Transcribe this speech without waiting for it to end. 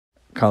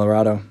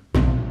Colorado.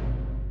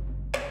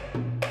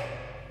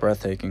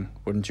 Breathtaking,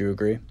 wouldn't you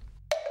agree?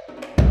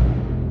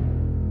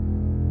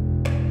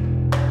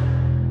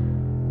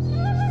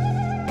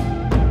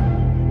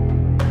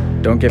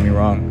 Don't get me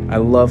wrong, I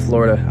love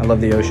Florida, I love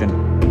the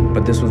ocean,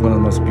 but this was one of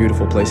the most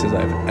beautiful places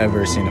I've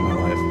ever seen in my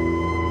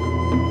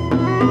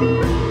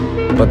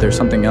life. But there's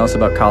something else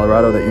about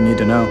Colorado that you need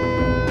to know.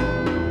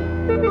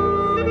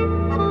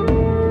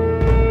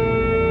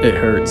 It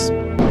hurts.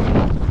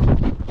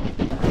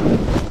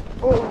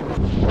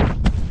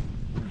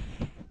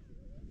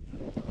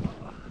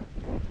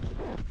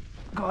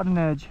 Got an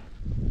edge.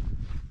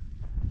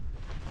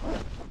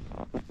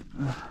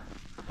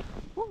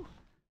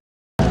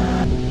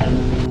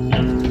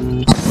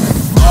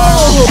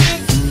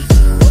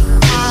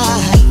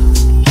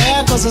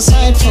 There goes a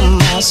sight from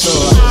my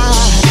soul.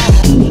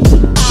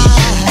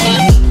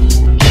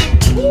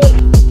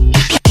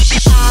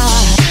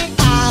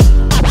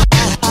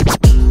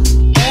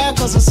 There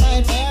goes a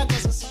sight, there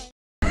goes a sight.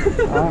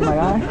 My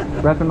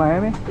eye. Breath in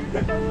Miami.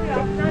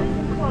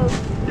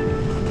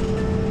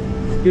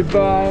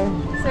 Goodbye.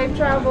 Safe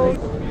travels.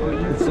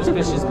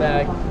 Suspicious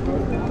bag.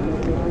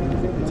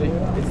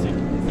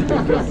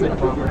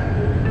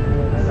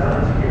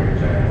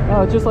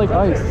 Oh, it's just like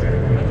ice.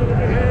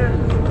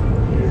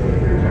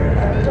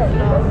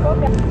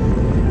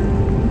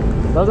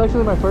 That was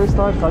actually my first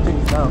time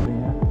touching snow.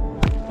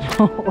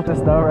 The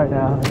snow right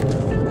now.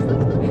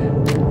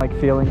 Like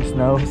feeling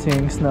snow,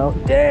 seeing snow.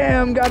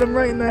 Damn, got him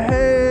right in the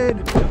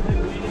head.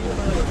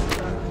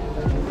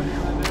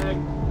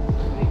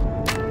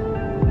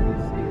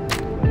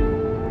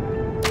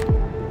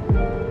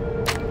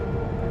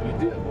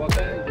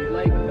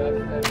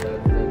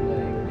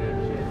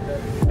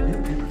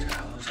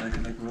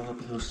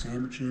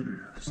 Sandwich it or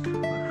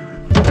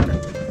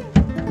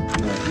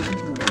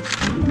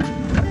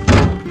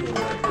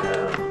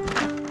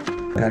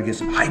I gotta get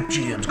some hype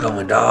jams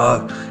going,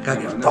 dog.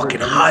 Gotta get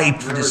fucking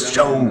hype for this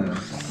show.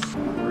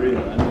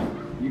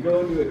 You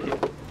go into a kid.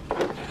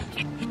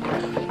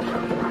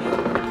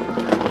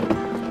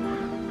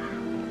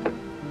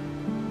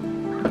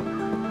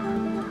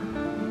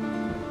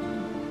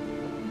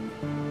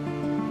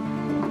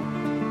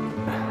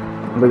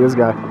 Look at this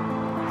guy.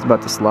 He's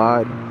about to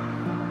slide.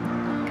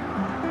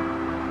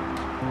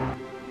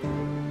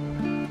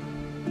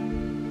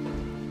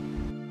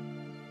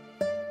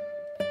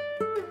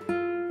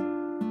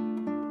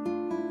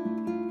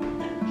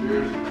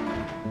 Cheers.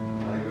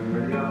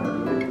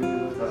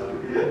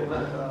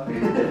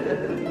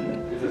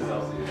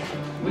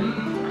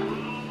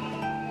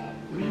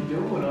 What are you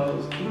doing with all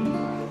those keys?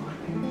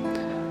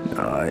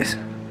 Nice.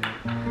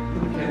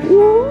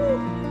 Woo.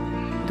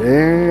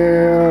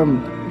 Damn.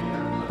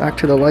 Back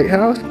to the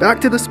lighthouse. Back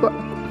to the spot.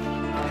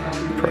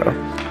 Pro.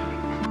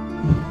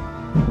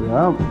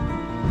 Yeah.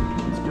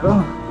 Let's go.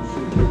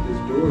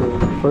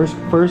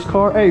 First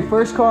car. Hey,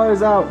 first car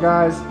is out,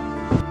 guys.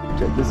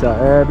 Check this out,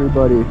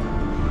 everybody.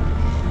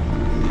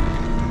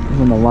 I'm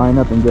gonna line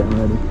up and getting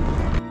ready.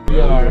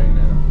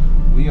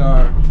 We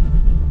are.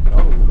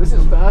 Oh, this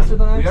is faster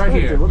than I expected. We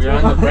are here. What's We're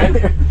going on the Brent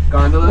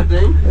gondola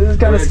thing. This is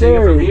kind of Take it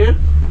from scary. here,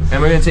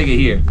 and we're gonna take it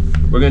here.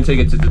 We're gonna take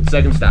it to the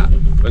second stop.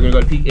 We're gonna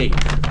go to peak 8,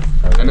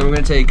 and then we're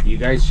gonna take. You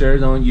guys sure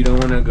you don't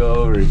want to go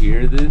over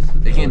here?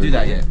 They can't do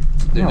that yet.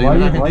 They're why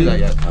not gonna why do that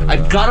yet. I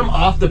got them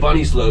off the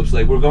bunny slopes.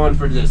 Like we're going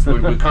for this.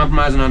 We're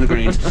compromising on the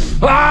greens.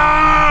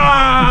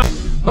 Ah!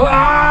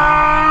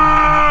 Ah!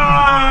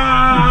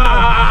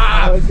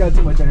 Oh, it's got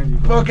too much energy.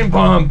 Fucking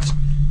pumped.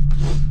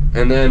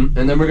 And then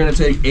we're gonna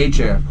take a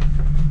chair.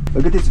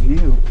 Look at this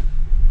view.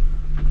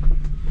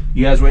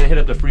 You guys, we're gonna hit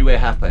up the freeway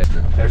half pipe.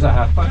 There's a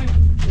half pipe.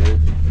 Yeah.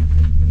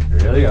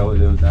 Really? I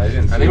didn't. I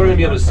think we're gonna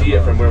be able to see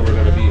it from where we're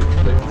gonna be.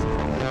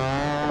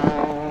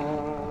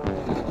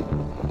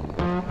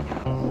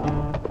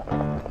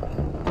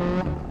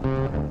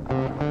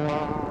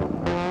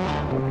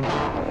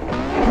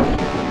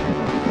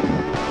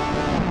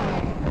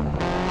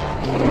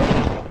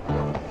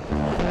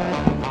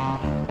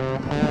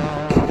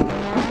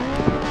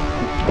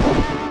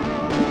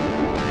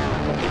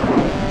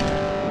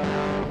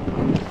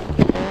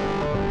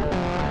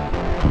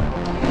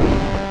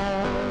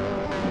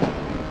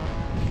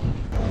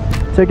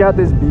 Check out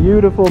this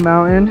beautiful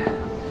mountain.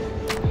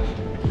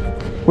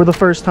 We're the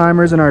first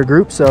timers in our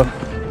group, so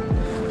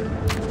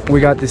we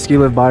got the ski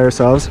lift by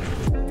ourselves.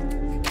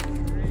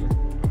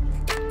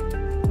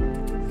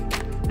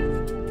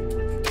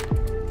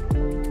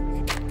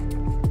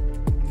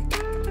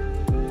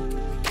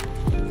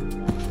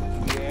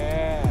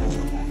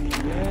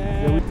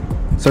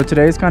 So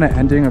today's kind of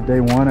ending of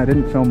day one. I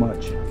didn't film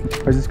much.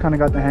 I just kind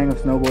of got the hang of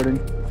snowboarding.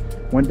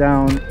 Went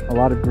down a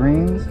lot of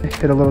greens,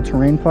 hit a little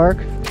terrain park,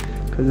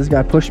 because this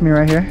guy pushed me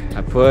right here.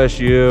 I push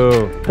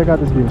you. Check out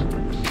this view.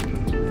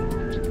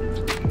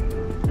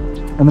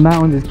 And the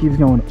mountain just keeps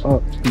going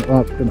up and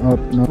up and up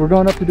and up. We're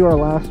going up to do our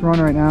last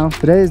run right now.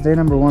 Today is day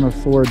number 1 of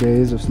 4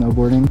 days of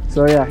snowboarding.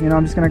 So yeah, you know,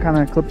 I'm just gonna kind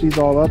of clip these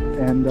all up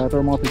and throw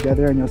them all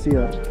together, and you'll see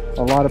a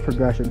lot of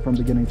progression from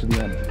beginning to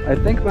the end. I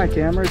think my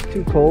camera is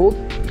too cold.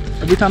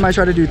 Every time I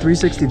try to do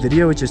 360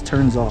 video, it just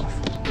turns off.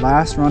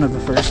 Last run of the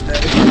first day.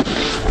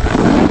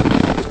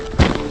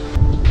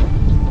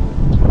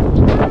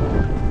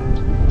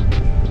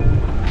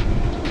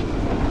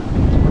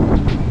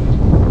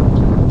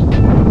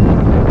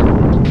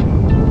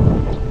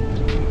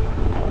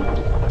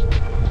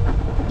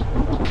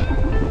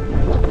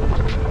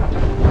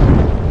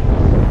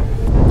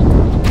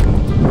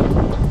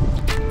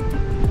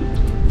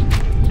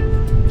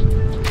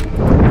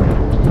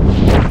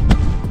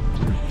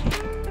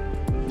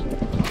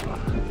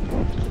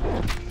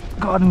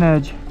 Got an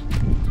edge.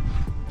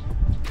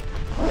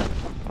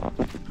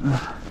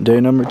 Day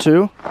number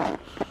 2.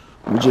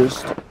 We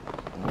just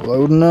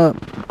loading up.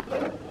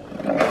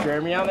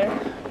 Jeremy out there?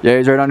 Yeah,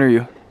 he's right under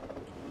you.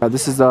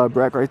 This is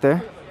Breck right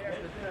there.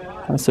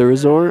 That's the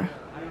resort.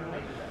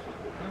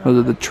 Those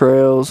are the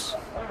trails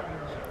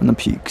and the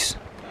peaks.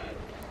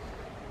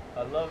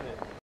 I love it.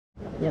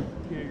 Yep.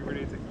 Yeah, you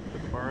ready to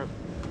put the bar up?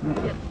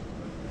 Yep.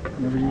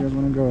 Whenever you guys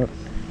want to go up.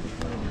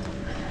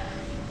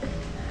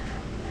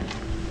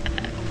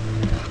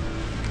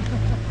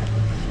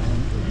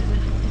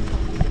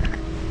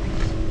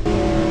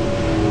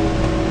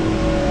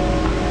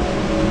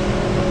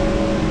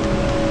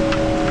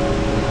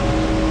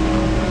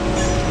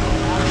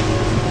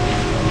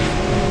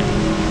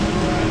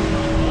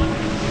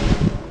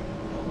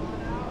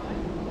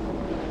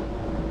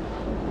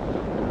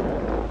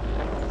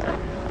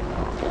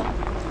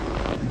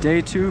 Day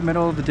 2,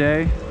 middle of the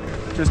day.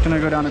 Just gonna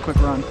go down a quick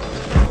run.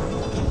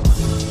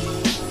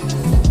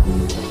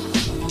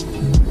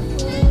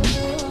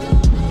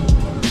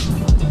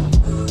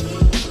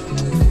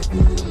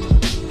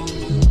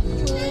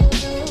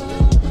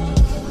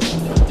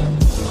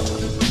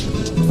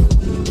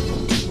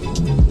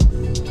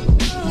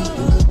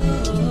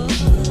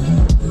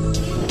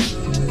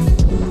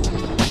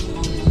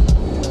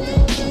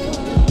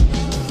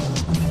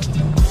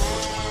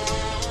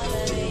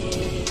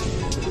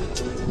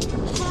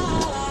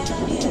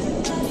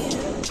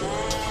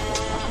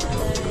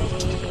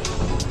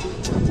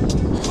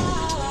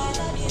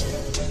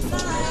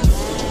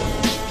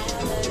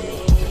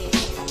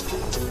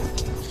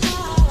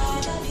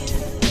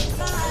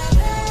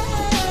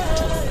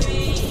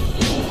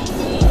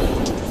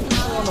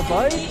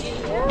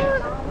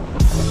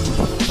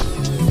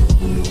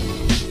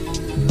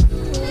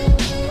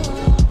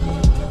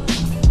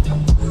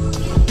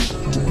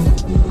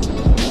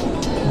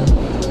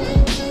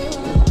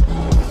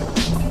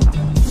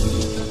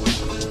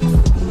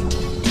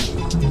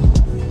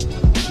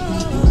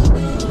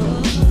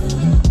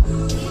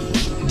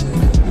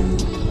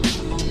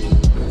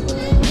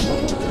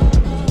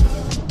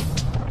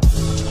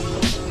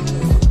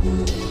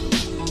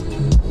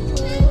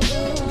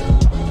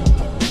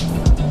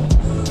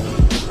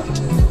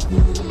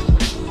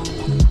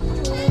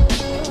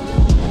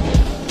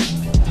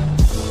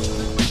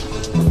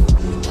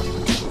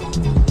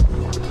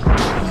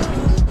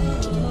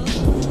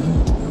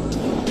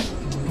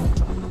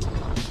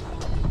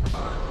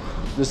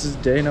 This is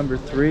day number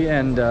 3,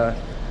 and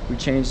we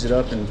changed it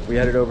up and we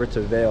headed over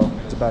to Vail.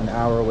 It's about an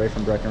hour away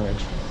from Breckenridge.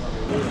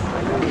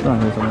 How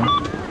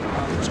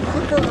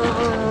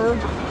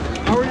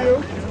are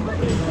you?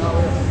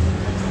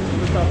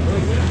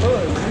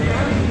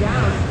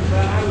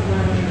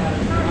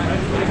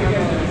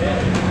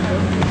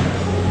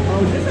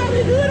 Oh, is this how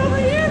they do it over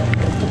here?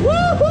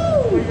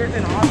 Woohoo! You're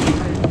in Austin.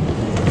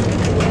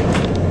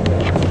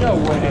 No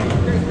way.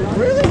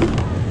 Really?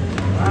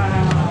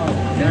 Wow.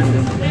 This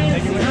is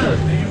fancy.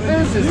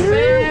 This is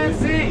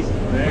fancy.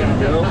 There you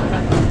go.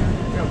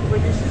 Put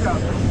your shoes out.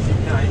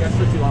 No, you guys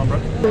put too long, bro.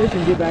 We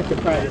can get back to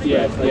practice.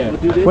 Yeah, yeah. We'll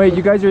do this. Wait,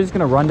 you guys are just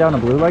gonna run down a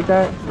blue like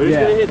that?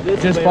 Yeah.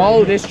 Just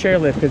follow this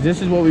chairlift, because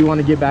this is what we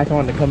want to get back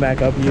on to come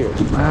back up here.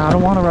 I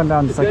don't want to run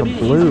down just like a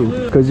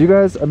blue. Because you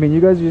guys, I mean,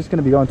 you guys are just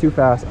gonna be going too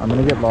fast. I'm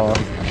gonna get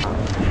lost.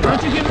 Why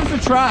don't you give us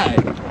a try?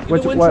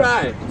 What?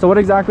 Try. So what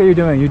exactly are you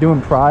doing? You're doing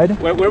Pride?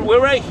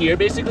 We're right here,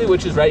 basically,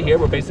 which is right here.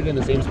 We're basically in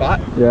the same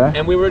spot. Yeah.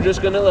 And we were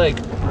just gonna like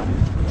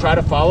try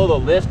to follow the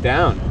lift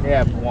down.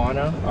 Yeah,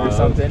 Buana or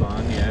something.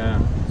 Fun, yeah.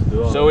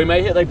 So we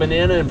might hit like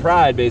Banana and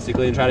Pride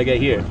basically and try to get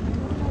here.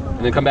 And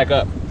then come back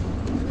up.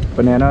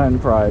 Banana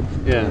and Pride.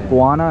 Yeah.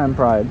 Buana and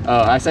Pride.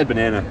 Oh, I said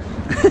banana.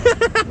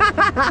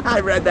 I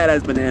read that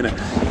as banana.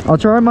 I'll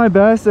try my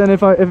best, and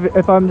if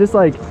I'm just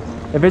like,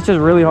 if it's just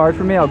really hard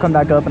for me, I'll come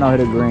back up and I'll hit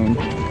a green.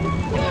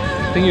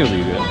 I think you'll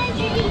be good.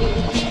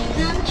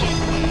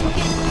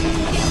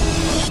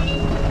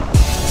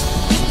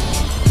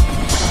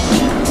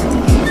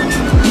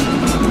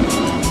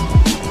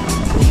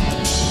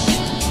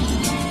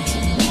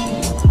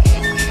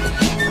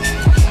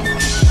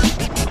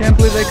 Can't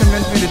believe they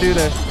convinced me to do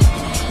this.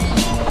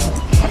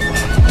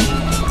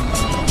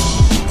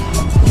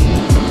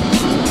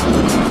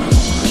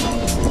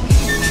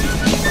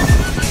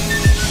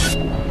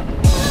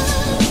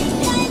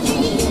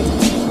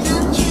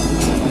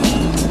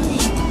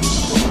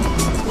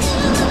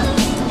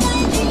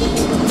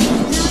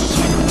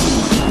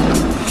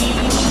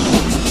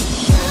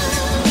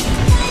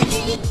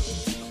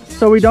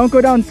 So we don't go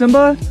down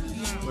Simba?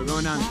 We're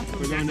going down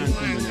Simba now.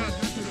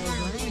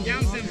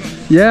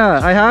 Yeah,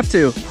 I have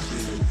to.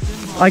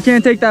 I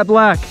can't take that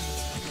black.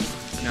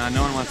 No,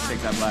 no one wants to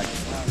take that black.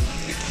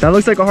 That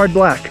looks like a hard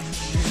black.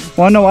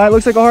 Wanna know why it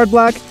looks like a hard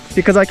black?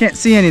 Because I can't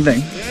see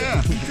anything.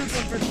 Yeah.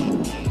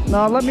 No,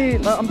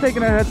 I'm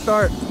taking a head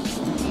start.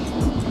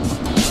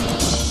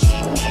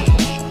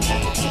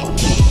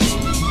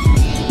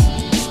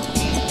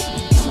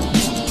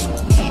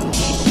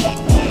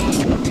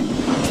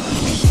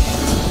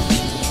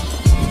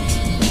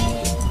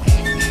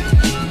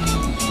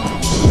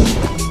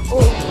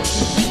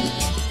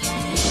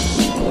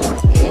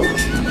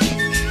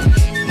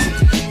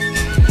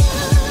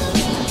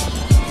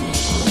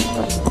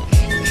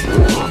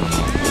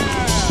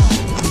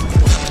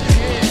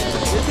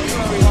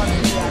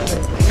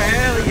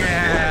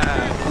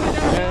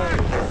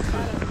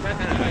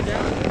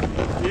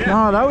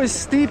 No, that was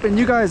steep and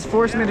you guys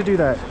forced me to do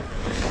that.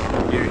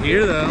 You're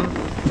here though.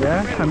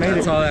 Yeah, I made it.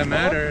 That's all that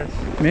matters.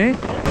 Me?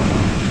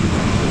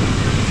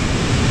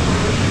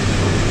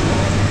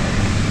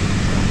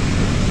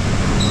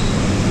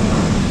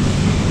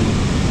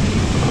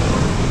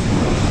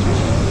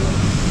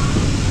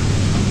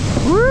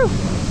 Woo!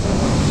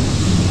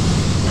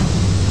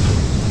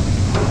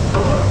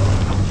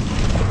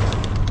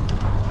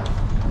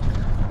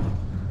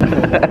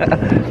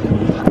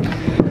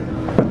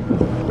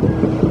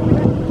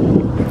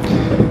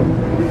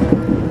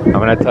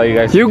 I'm gonna tell you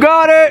guys. You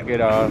got it!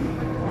 Get off.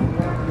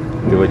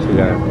 Do what you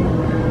got.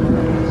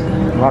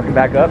 Walking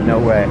back up? No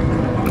way.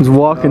 He's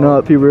walking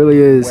up, he really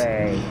is.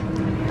 Way.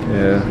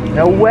 Yeah.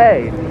 No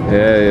way.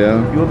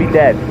 Yeah. You will be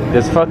dead.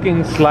 Just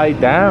fucking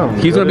slide down.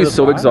 He's gonna be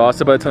so bottom.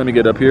 exhausted by the time we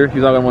get up here.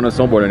 He's not gonna want to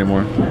snowboard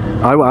anymore.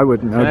 I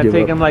wouldn't. It's I would gonna give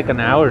take up. him like an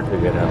hour to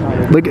get up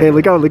here.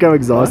 Look how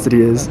exhausted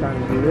he is.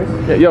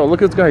 Yeah, yo,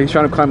 look at this guy. He's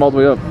trying to climb all the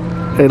way up.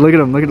 Hey, look at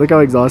him. Look how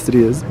exhausted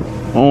he is.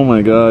 Oh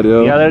my god,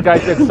 yo. The other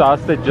guy's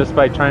exhausted just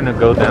by trying to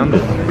go down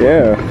this.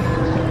 Yeah.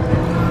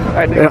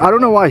 I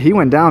don't know why he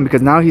went down,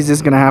 because now he's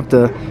just gonna have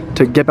to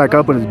get back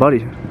up with his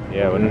buddy.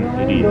 Yeah, what an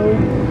idiot.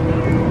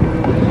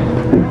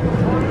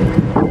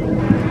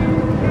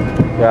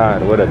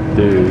 God, what a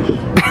douche.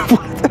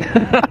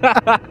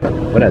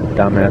 What a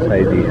dumbass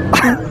idea.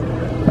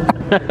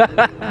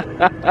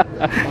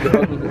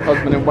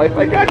 Husband and wife,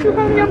 I got you,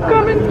 honey, I'm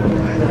coming.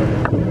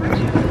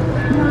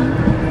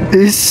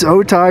 He's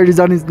so tired. He's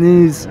on his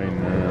knees. I know.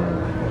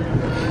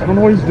 I don't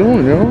know what he's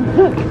doing, yo.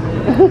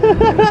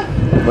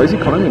 Why is he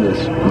climbing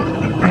this?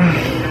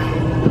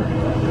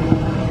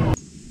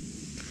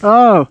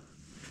 Oh,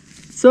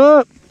 what's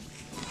up?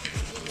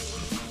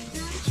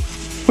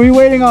 Who are you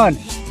waiting on?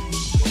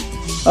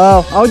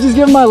 Oh, I was just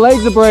giving my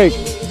legs a break.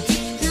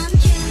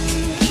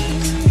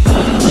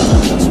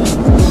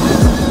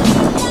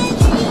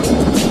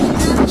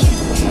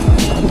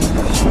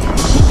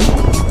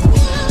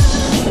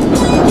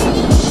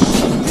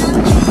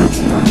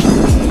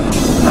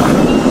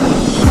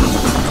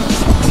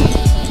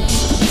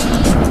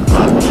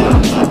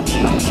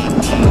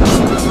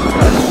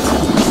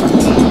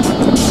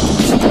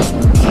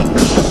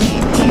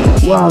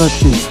 Wow, that's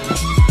steep.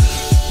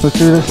 Let's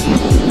do this.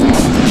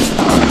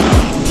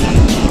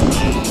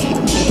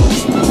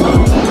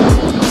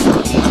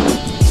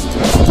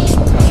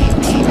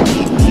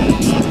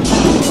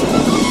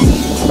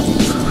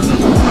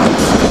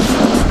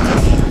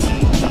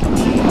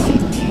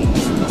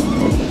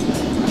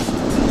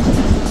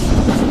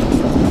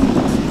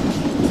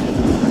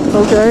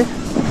 Okay.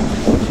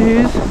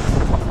 Cheese.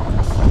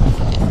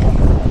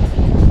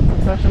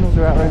 Professionals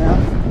are out right now.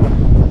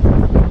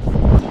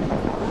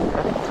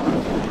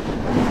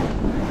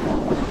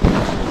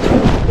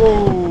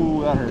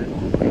 Oh, that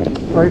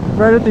hurt.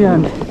 Right at the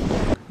end.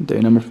 Day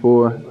number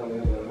 4.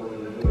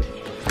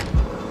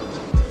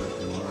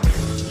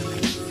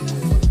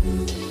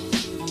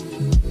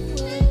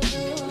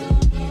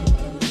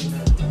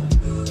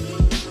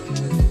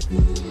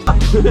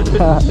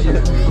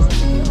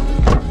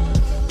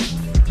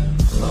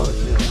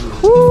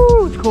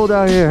 Woo, it's cold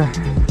out here.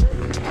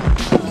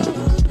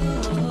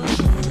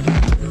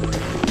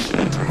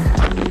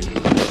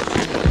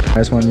 I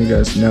just wanted you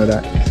guys to know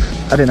that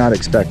I did not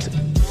expect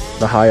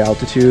the high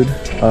altitude,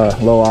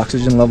 low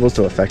oxygen levels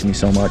to affect me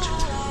so much.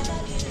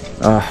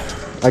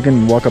 I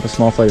can walk up a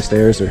small flight of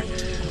stairs or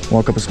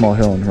walk up a small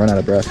hill and run out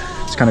of breath.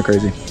 It's kind of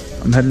crazy.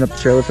 I'm heading up the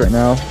chairlift right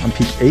now on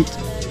peak 8,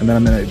 and then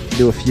I'm gonna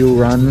do a few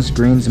runs,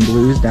 greens and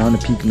blues, down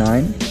to peak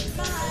 9,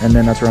 and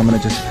then that's where I'm gonna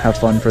just have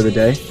fun for the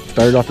day.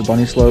 Started off the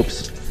bunny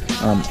slopes.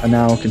 I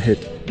now can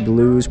hit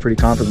blues pretty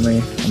confidently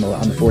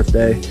on the 4th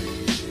day.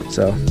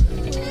 So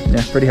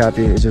yeah, pretty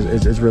happy. It's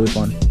really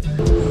fun.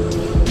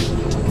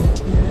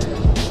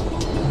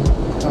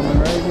 Coming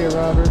right here,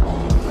 Robert.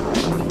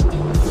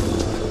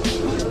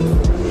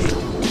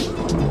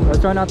 I was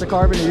trying not to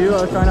carve into you.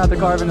 I was trying not to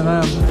carve into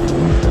them.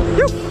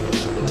 Yoop.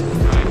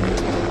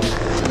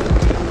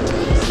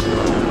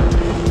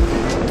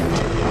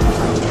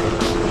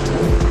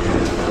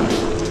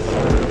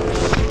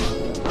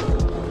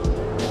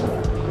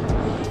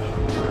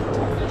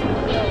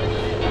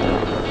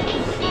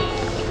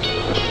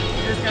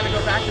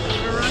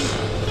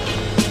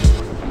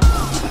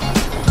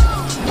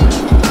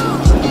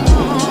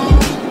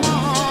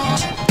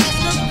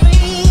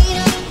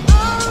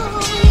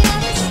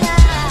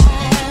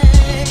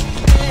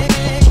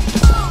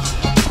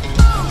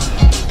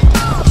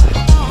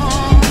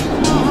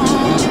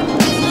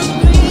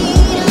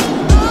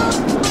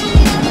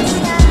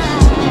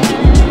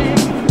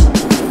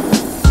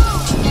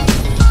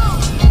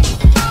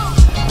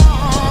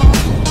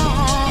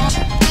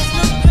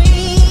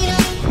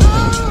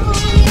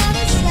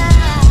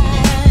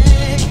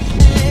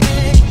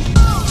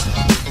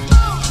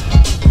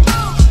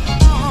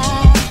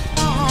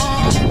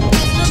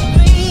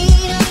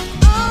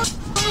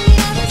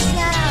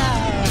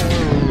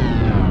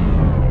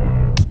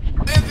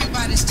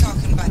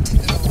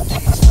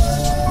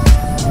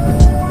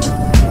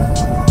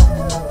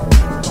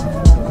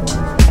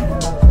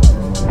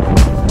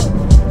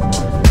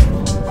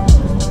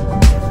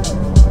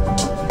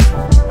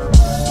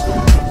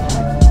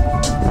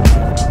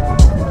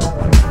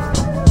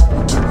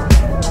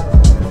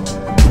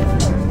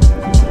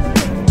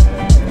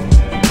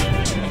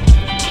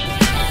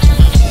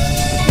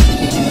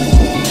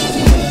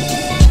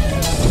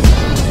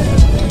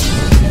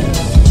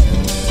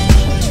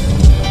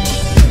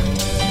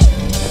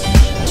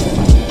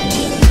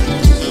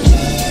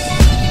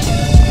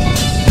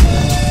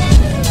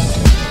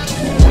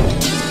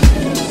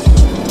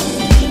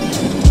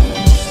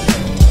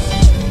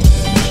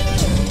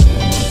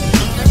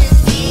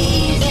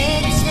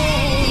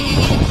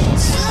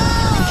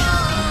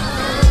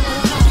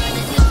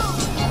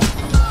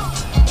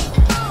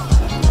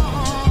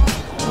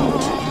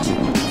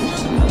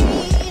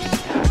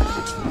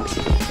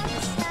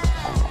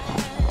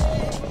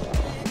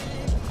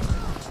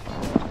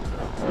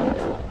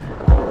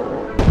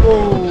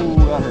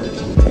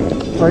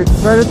 Right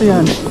at the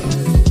end.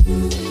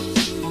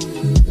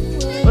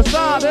 What's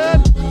up,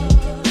 dude?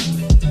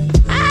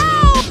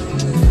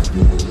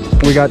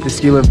 We got the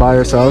ski lift by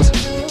ourselves.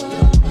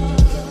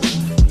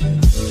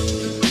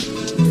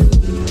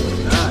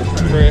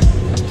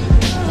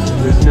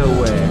 There's no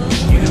way.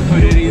 You can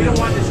put it in. You don't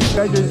want this. You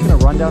guys are just gonna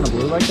run down a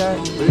blue like that?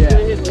 Yeah.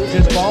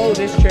 Just follow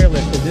this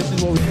chairlift, because this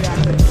is what we got.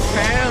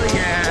 Hell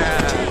yeah!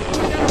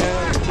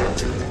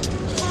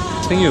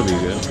 I think you'll be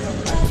good.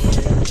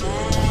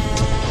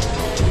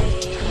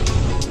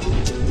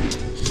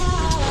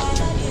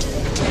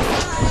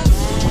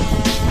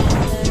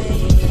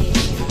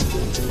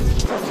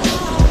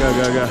 Go,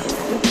 go, go.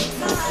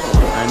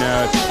 I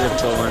know, it's a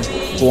difficult one.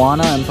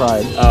 Guana and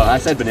Pride. Oh, I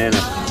said banana.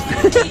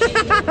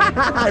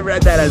 I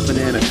read that as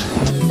banana.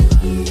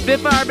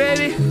 Spitfire,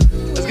 baby.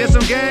 Let's get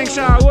some gang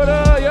shot. What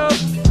up, yo?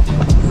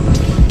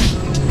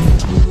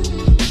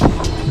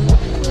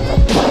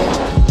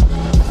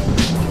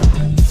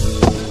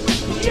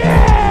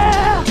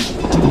 Yeah!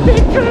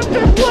 He could've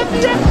just won the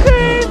XP!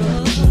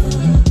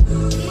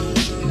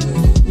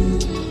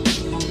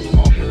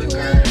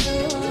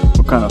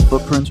 What kind of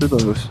footprints are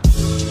those?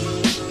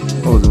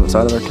 What was it,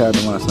 inside of our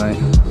cabin last night?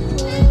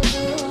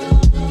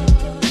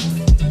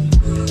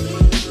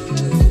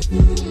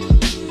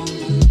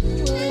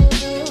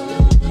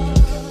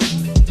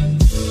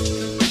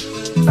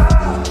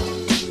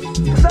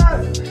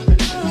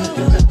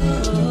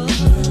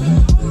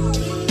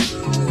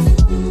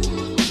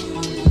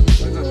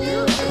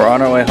 We're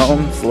on our way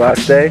home. It's the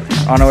last day.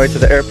 On our way to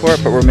the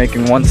airport, but we're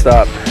making one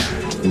stop.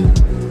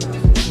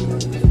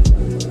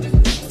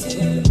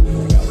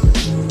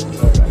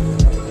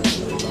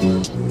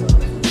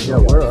 Yeah,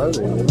 where are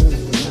they?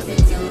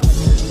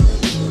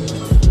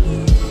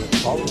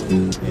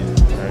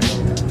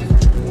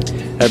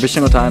 Every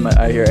single time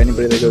I hear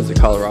anybody that goes to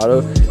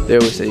Colorado, they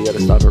always say you gotta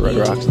stop at Red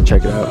Rocks and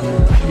check it out.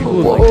 People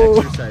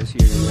like exercise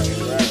here.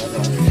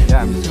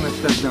 Yeah, I'm just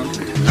gonna step down.